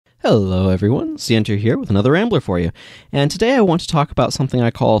Hello everyone, Sientir here with another Rambler for you. And today I want to talk about something I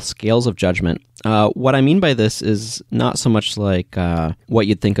call scales of judgment. What I mean by this is not so much like what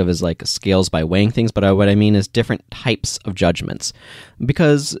you'd think of as like scales by weighing things, but what I mean is different types of judgments.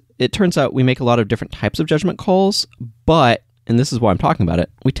 Because it turns out we make a lot of different types of judgment calls, but, and this is why I'm talking about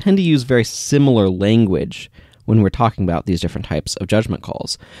it, we tend to use very similar language when we're talking about these different types of judgment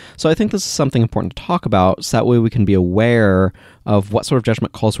calls. So I think this is something important to talk about, so that way we can be aware of what sort of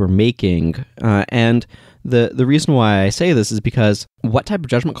judgment calls we're making. And the reason why I say this is because what type of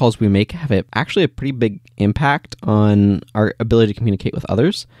judgment calls we make have actually a pretty big impact on our ability to communicate with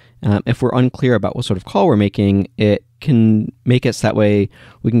others. If we're unclear about what sort of call we're making, it can make us that way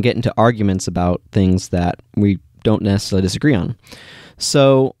we can get into arguments about things that we don't necessarily disagree on.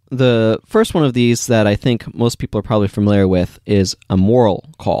 So the first one of these that I think most people are probably familiar with is a moral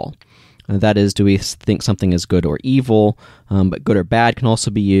call. That is, do we think something is good or evil? But good or bad can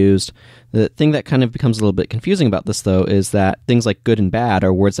also be used. The thing that kind of becomes a little bit confusing about this, though, is that things like good and bad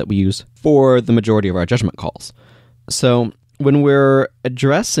are words that we use for the majority of our judgment calls. So when we're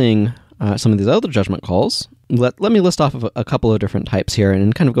addressing some of these other judgment calls, let me list off of a couple of different types here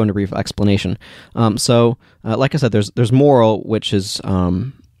and kind of go into brief explanation. Like I said, there's moral, which is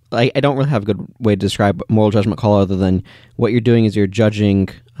I don't really have a good way to describe moral judgment call other than what you're doing is you're judging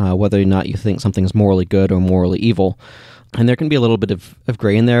whether or not you think something is morally good or morally evil. And there can be a little bit of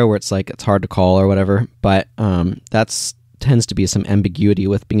gray in there where it's like it's hard to call or whatever, but that's tends to be some ambiguity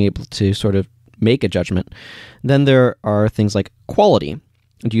with being able to sort of make a judgment. Then there are things like quality.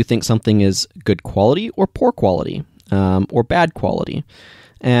 Do you think something is good quality or poor quality or bad quality?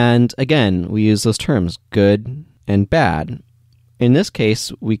 And again, we use those terms, good and bad. In this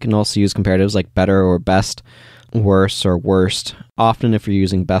case, we can also use comparatives like better or best, worse or worst. Often if you're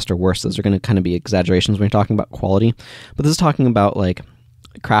using best or worst, those are going to kind of be exaggerations when you're talking about quality. But this is talking about like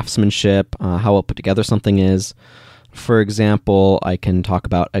craftsmanship, how well put together something is. For example, I can talk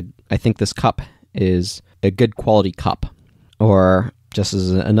about, I think this cup is a good quality cup. Or just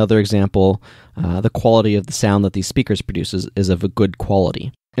as another example, the quality of the sound that these speakers produce is of a good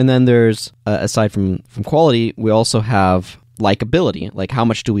quality. And then there's, aside from quality, we also have likability, like how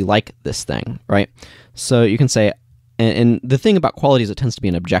much do we like this thing, right? So you can say, and the thing about quality is it tends to be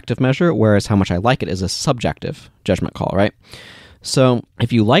an objective measure, whereas how much I like it is a subjective judgment call, right? So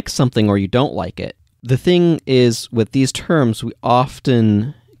if you like something or you don't like it, the thing is with these terms, we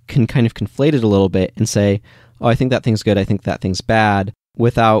often can kind of conflate it a little bit and say, oh, I think that thing's good, I think that thing's bad,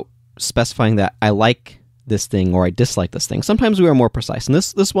 without specifying that I like this thing or I dislike this thing. Sometimes we are more precise. And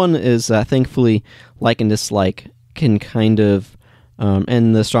this one is, thankfully, like and dislike can kind of,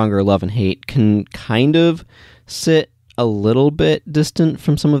 and the stronger love and hate can kind of sit a little bit distant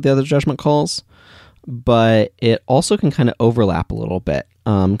from some of the other judgment calls, but it also can kind of overlap a little bit,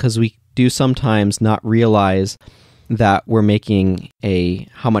 because we do sometimes not realize that we're making a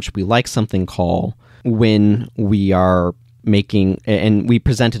how much we like something call when we are making, and we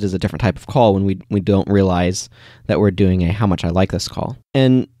present it as a different type of call when we don't realize that we're doing a how much I like this call.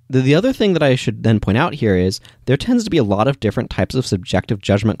 And the other thing that I should then point out here is there tends to be a lot of different types of subjective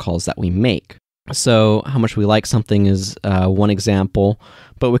judgment calls that we make. So how much we like something is one example,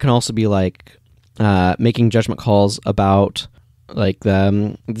 but we can also be like making judgment calls about like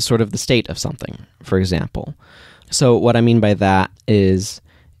the sort of the state of something, for example. So what I mean by that is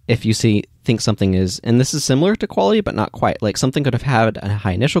if you think something is, and this is similar to quality, but not quite, like something could have had a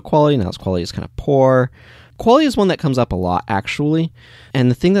high initial quality, now its quality is kind of poor. Quality is one that comes up a lot, actually. And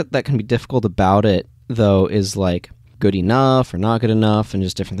the thing that can be difficult about it, though, is like good enough or not good enough and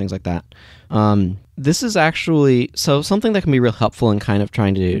just different things like that. This is actually, so something that can be real helpful in kind of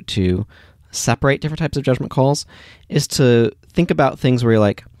trying to separate different types of judgment calls is to think about things where you're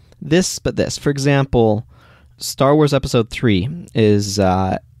like, this, but this. For example, Star Wars Episode 3 is,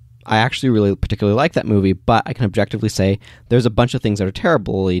 I actually really particularly like that movie, but I can objectively say there's a bunch of things that are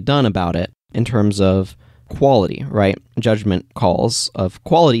terribly done about it in terms of quality, right? Judgment calls of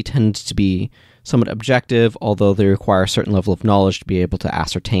quality tend to be somewhat objective, although they require a certain level of knowledge to be able to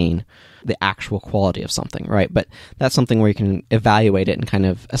ascertain the actual quality of something, right? But that's something where you can evaluate it and kind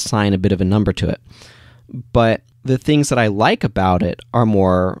of assign a bit of a number to it. But the things that I like about it are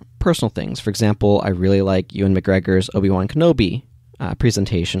more personal things. For example, I really like Ewan McGregor's Obi-Wan Kenobi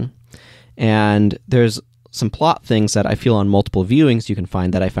presentation, and there's some plot things that I feel on multiple viewings you can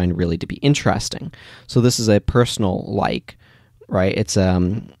find that I find really to be interesting. So this is a personal like, right? It's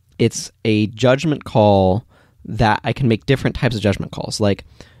a judgment call that I can make different types of judgment calls. Like,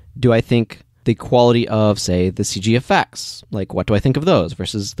 do I think the quality of, say, the CG effects? Like, what do I think of those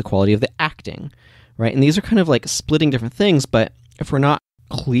versus the quality of the acting, right? And these are kind of like splitting different things, but if we're not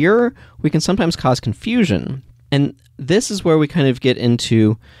clear, we can sometimes cause confusion. And this is where we kind of get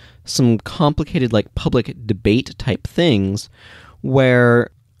into some complicated like public debate type things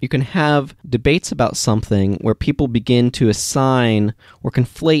where you can have debates about something where people begin to assign or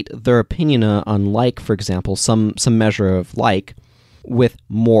conflate their opinion on like, for example, some measure of like with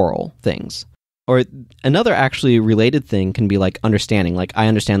moral things. Or another actually related thing can be like understanding, like I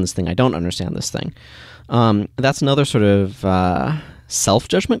understand this thing, I don't understand this thing. That's another sort of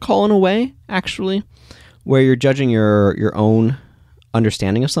self-judgment call in a way, actually, where you're judging your own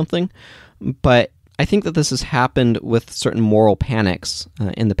understanding of something. But I think that this has happened with certain moral panics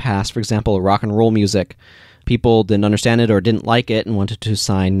in the past. For example, rock and roll music. People didn't understand it or didn't like it and wanted to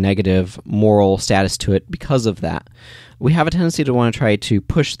assign negative moral status to it because of that. We have a tendency to want to try to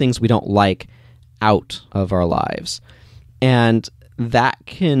push things we don't like out of our lives. And that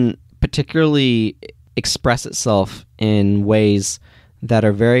can particularly express itself in ways that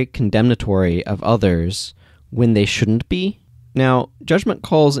are very condemnatory of others when they shouldn't be. Now, judgment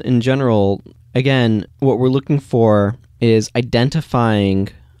calls in general, again, what we're looking for is identifying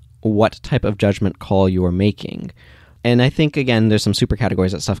what type of judgment call you are making. And I think, again, there's some super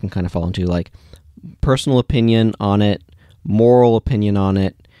categories that stuff can kind of fall into, like personal opinion on it, moral opinion on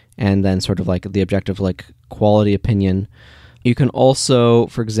it, and then sort of like the objective, like quality opinion. You can also,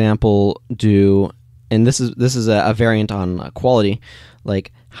 for example, do, and this is a variant on quality,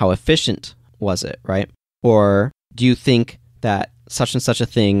 like how efficient was it, right? Or do you think that such and such a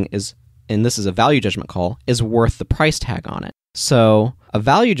thing is, and this is a value judgment call, is worth the price tag on it? So a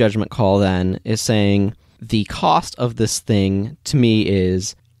value judgment call then is saying the cost of this thing to me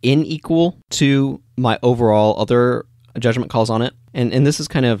is unequal to my overall other judgment calls on it. And this is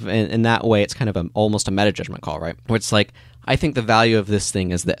kind of, in that way, it's kind of almost a meta judgment call, right? Where it's like, I think the value of this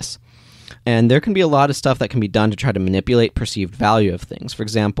thing is this. And there can be a lot of stuff that can be done to try to manipulate perceived value of things. For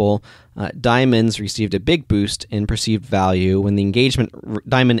example, diamonds received a big boost in perceived value when the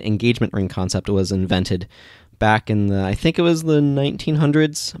diamond engagement ring concept was invented back in the, I think it was the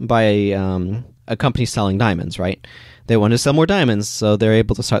 1900s by a company selling diamonds, right? They wanted to sell more diamonds, so they're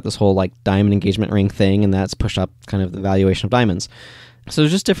able to start this whole like diamond engagement ring thing, and that's pushed up kind of the valuation of diamonds. So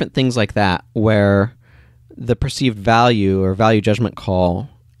there's just different things like that where the perceived value or value judgment call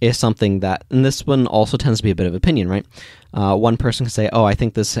is something that, and this one also tends to be a bit of opinion, right? One person can say, oh, I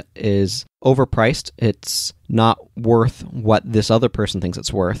think this is overpriced. It's not worth what this other person thinks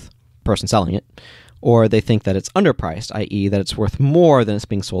it's worth, person selling it. Or they think that it's underpriced, i.e. that it's worth more than it's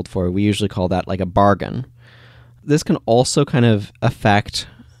being sold for. We usually call that like a bargain. This can also kind of affect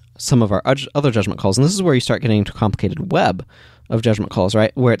some of our other judgment calls. And this is where you start getting into a complicated web of judgment calls,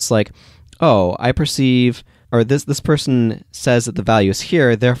 right? Where it's like, oh, I perceive, or this person says that the value is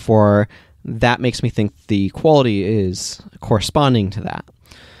here, therefore that makes me think the quality is corresponding to that.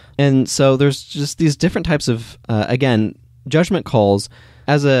 And so there's just these different types of, again, judgment calls.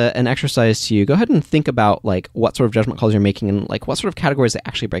 As an exercise to you, go ahead and think about like what sort of judgment calls you're making and like what sort of categories they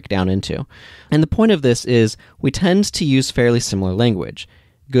actually break down into. And the point of this is we tend to use fairly similar language.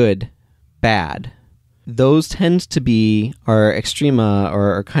 Good, bad. Those tend to be our extrema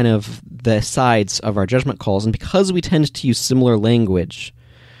or kind of the sides of our judgment calls. And because we tend to use similar language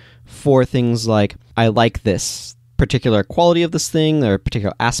for things like, I like this particular quality of this thing or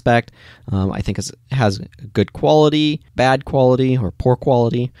particular aspect, I think it has good quality, bad quality, or poor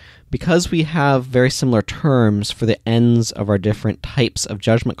quality. Because we have very similar terms for the ends of our different types of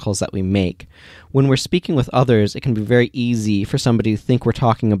judgment calls that we make, when we're speaking with others, it can be very easy for somebody to think we're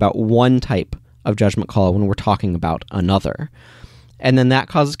talking about one type of judgment call when we're talking about another. And then that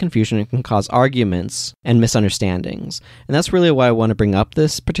causes confusion. It can cause arguments and misunderstandings. And that's really why I want to bring up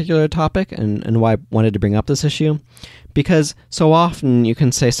this particular topic and why I wanted to bring up this issue. Because so often you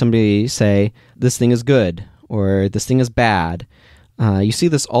can somebody say, this thing is good, or this thing is bad. You see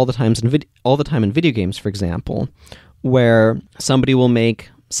this all the time in video games, for example, where somebody will make,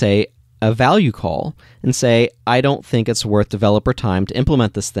 say, a value call and say, I don't think it's worth developer time to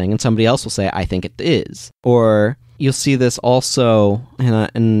implement this thing. And somebody else will say, I think it is. Or you'll see this also,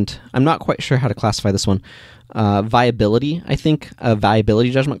 and I'm not quite sure how to classify this one, viability, I think, a viability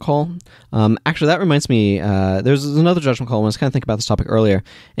judgment call. Actually, that reminds me, there's another judgment call. I was kind of thinking about this topic earlier,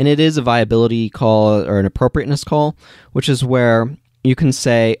 and it is a viability call or an appropriateness call, which is where you can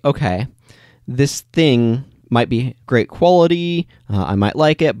say, okay, this thing might be great quality, I might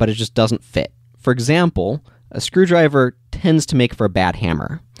like it, but it just doesn't fit. For example, a screwdriver tends to make for a bad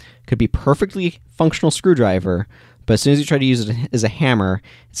hammer. It could be perfectly functional screwdriver, but as soon as you try to use it as a hammer,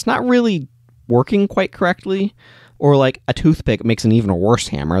 it's not really working quite correctly. Or like a toothpick makes an even worse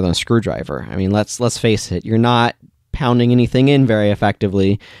hammer than a screwdriver. I mean, let's face it, you're not pounding anything in very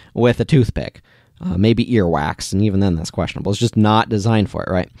effectively with a toothpick. Maybe earwax, and even then that's questionable. It's just not designed for it,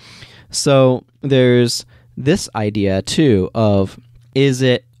 right? So there's this idea, too, of is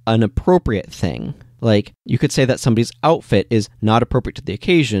it an appropriate thing? Like, you could say that somebody's outfit is not appropriate to the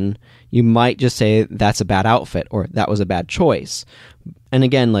occasion. You might just say that's a bad outfit, or that was a bad choice. And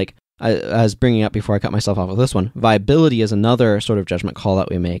again, like I was bringing up before I cut myself off with this one, viability is another sort of judgment call that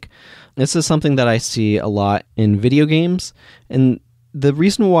we make. This is something that I see a lot in video games, and the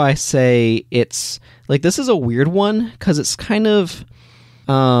reason why I say it's, like, this is a weird one, because it's kind of,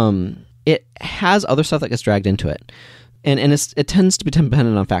 it has other stuff that gets dragged into it. And it tends to be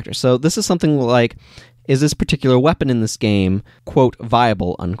dependent on factors. So this is something like, is this particular weapon in this game, quote,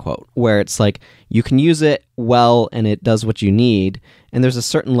 viable, unquote, where it's like, you can use it well and it does what you need. And there's a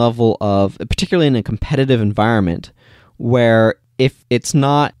certain level of, particularly in a competitive environment, where if it's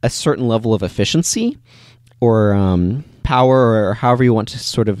not a certain level of efficiency or power, or however you want to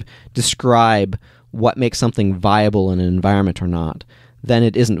sort of describe what makes something viable in an environment or not, then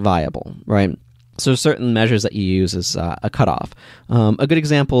it isn't viable, right? So certain measures that you use is a cutoff. A good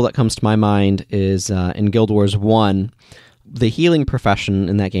example that comes to my mind is in Guild Wars 1, the healing profession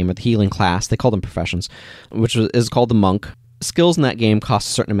in that game, or the healing class, they call them professions, which is called the monk. Skills in that game cost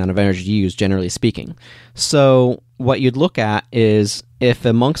a certain amount of energy to use, generally speaking. So what you'd look at is if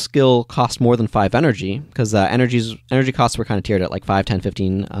a monk skill costs more than 5 energy, because energy costs were kind of tiered at like 5, 10,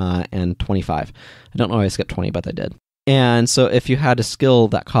 15, and 25. I don't know why I skipped 20, but I did. And so if you had a skill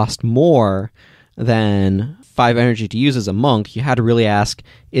that cost more than 5 energy to use as a monk, you had to really ask,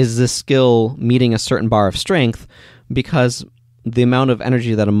 is this skill meeting a certain bar of strength? Because the amount of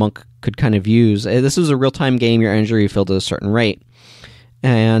energy that a monk could kind of use, this was a real-time game, your energy refilled at a certain rate.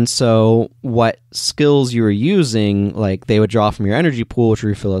 And so what skills you were using, like, they would draw from your energy pool, which would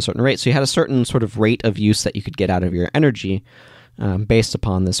refill at a certain rate. So you had a certain sort of rate of use that you could get out of your energy based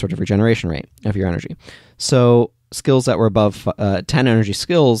upon this sort of regeneration rate of your energy. So skills that were above 10 energy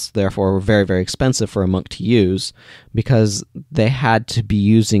skills, therefore, were very, very expensive for a monk to use, because they had to be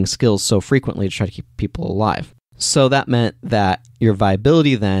using skills so frequently to try to keep people alive. So that meant that your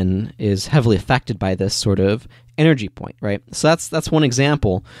viability then is heavily affected by this sort of energy point, right? So that's one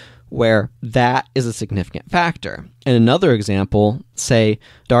example where that is a significant factor. And another example, say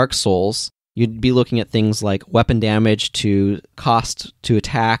Dark Souls, you'd be looking at things like weapon damage to cost to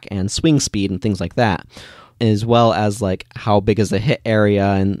attack and swing speed and things like that, as well as like how big is the hit area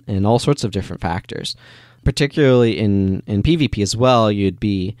and all sorts of different factors. Particularly in PvP as well, you'd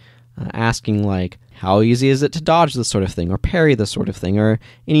be asking like, how easy is it to dodge this sort of thing, or parry this sort of thing, or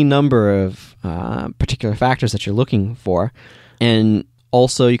any number of particular factors that you're looking for. And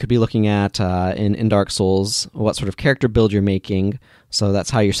also you could be looking at, in Dark Souls, what sort of character build you're making. So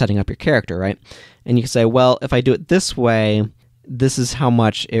that's how you're setting up your character, right? And you can say, well, if I do it this way, this is how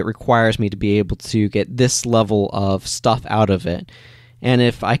much it requires me to be able to get this level of stuff out of it. And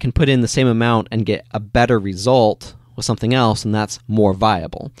if I can put in the same amount and get a better result with something else, and that's more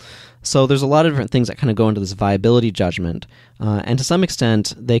viable. So there's a lot of different things that kind of go into this viability judgment. And to some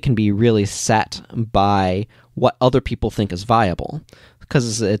extent, they can be really set by what other people think is viable,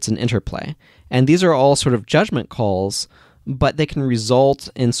 because it's an interplay. And these are all sort of judgment calls, but they can result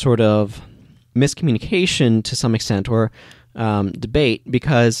in sort of miscommunication to some extent, or debate,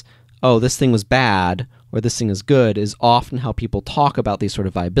 because, oh, this thing was bad, or this thing is good, is often how people talk about these sort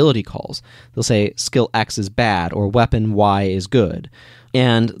of viability calls. They'll say skill X is bad, or weapon Y is good.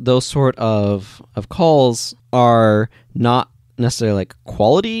 And those sort of calls are not necessarily like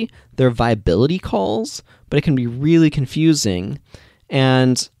quality, they're viability calls, but it can be really confusing.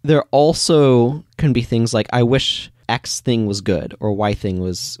 And there also can be things like, I wish X thing was good, or Y thing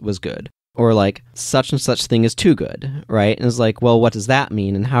was good. Or like, such and such thing is too good, right? And it's like, well, what does that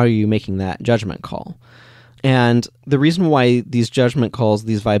mean? And how are you making that judgment call? And the reason why these judgment calls,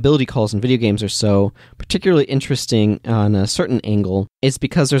 these viability calls in video games are so particularly interesting on a certain angle is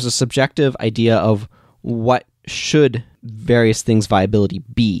because there's a subjective idea of what should various things' viability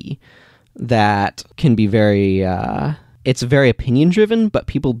be that can be very, it's very opinion-driven, but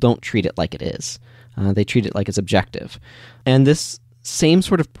people don't treat it like it is. They treat it like it's objective. And this same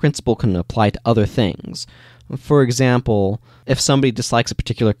sort of principle can apply to other things. For example, if somebody dislikes a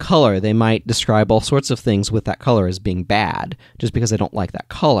particular color, they might describe all sorts of things with that color as being bad, just because they don't like that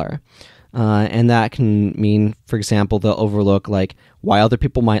color. And that can mean, for example, they'll overlook like why other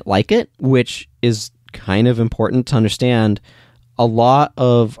people might like it, which is kind of important to understand. A lot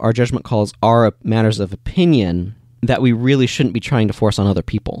of our judgment calls are matters of opinion that we really shouldn't be trying to force on other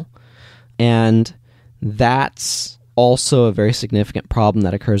people. And that's also a very significant problem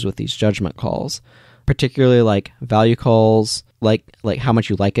that occurs with these judgment calls. particularly like value calls, like how much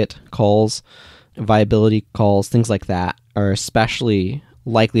you like it calls, viability calls, things like that are especially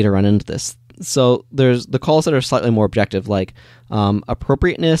likely to run into this. So there's the calls that are slightly more objective, like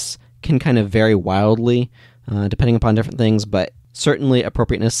appropriateness can kind of vary wildly depending upon different things, but certainly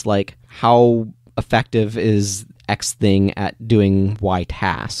appropriateness, like how effective is X thing at doing Y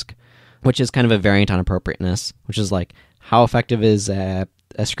task, which is kind of a variant on appropriateness, which is like how effective is a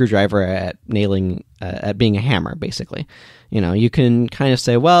screwdriver at nailing, at being a hammer, basically. You can kind of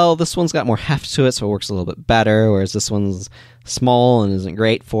say, well, this one's got more heft to it, so it works a little bit better, whereas this one's small and isn't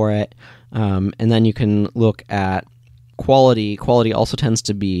great for it. And then you can look at quality. Quality also tends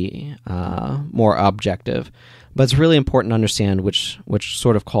to be more objective, but it's really important to understand which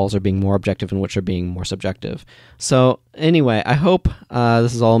sort of calls are being more objective and which are being more subjective. So anyway, I hope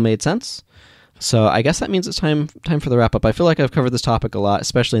this has all made sense. So I guess that means it's time for the wrap up. I feel like I've covered this topic a lot,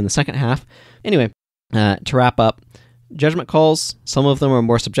 especially in the second half. Anyway, to wrap up, judgment calls, some of them are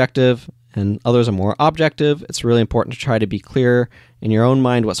more subjective and others are more objective. It's really important to try to be clear in your own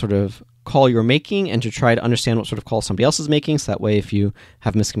mind what sort of call you're making and to try to understand what sort of call somebody else is making, so that way if you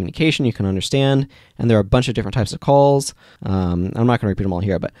have miscommunication you can understand. And there are a bunch of different types of calls. I'm not going to repeat them all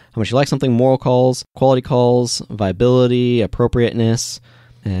here, but how much you like something, moral calls, quality calls, viability, appropriateness,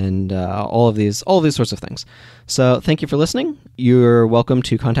 and all of these sorts of things. So thank you for listening. You're welcome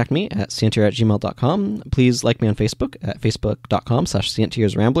to contact me at sientir@gmail.com. Please like me on Facebook at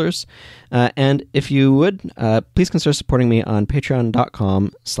facebook.com/sientirsramblers. And if you would, please consider supporting me on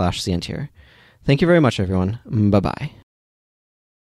patreon.com/sientir. Thank you very much, everyone. Bye-bye.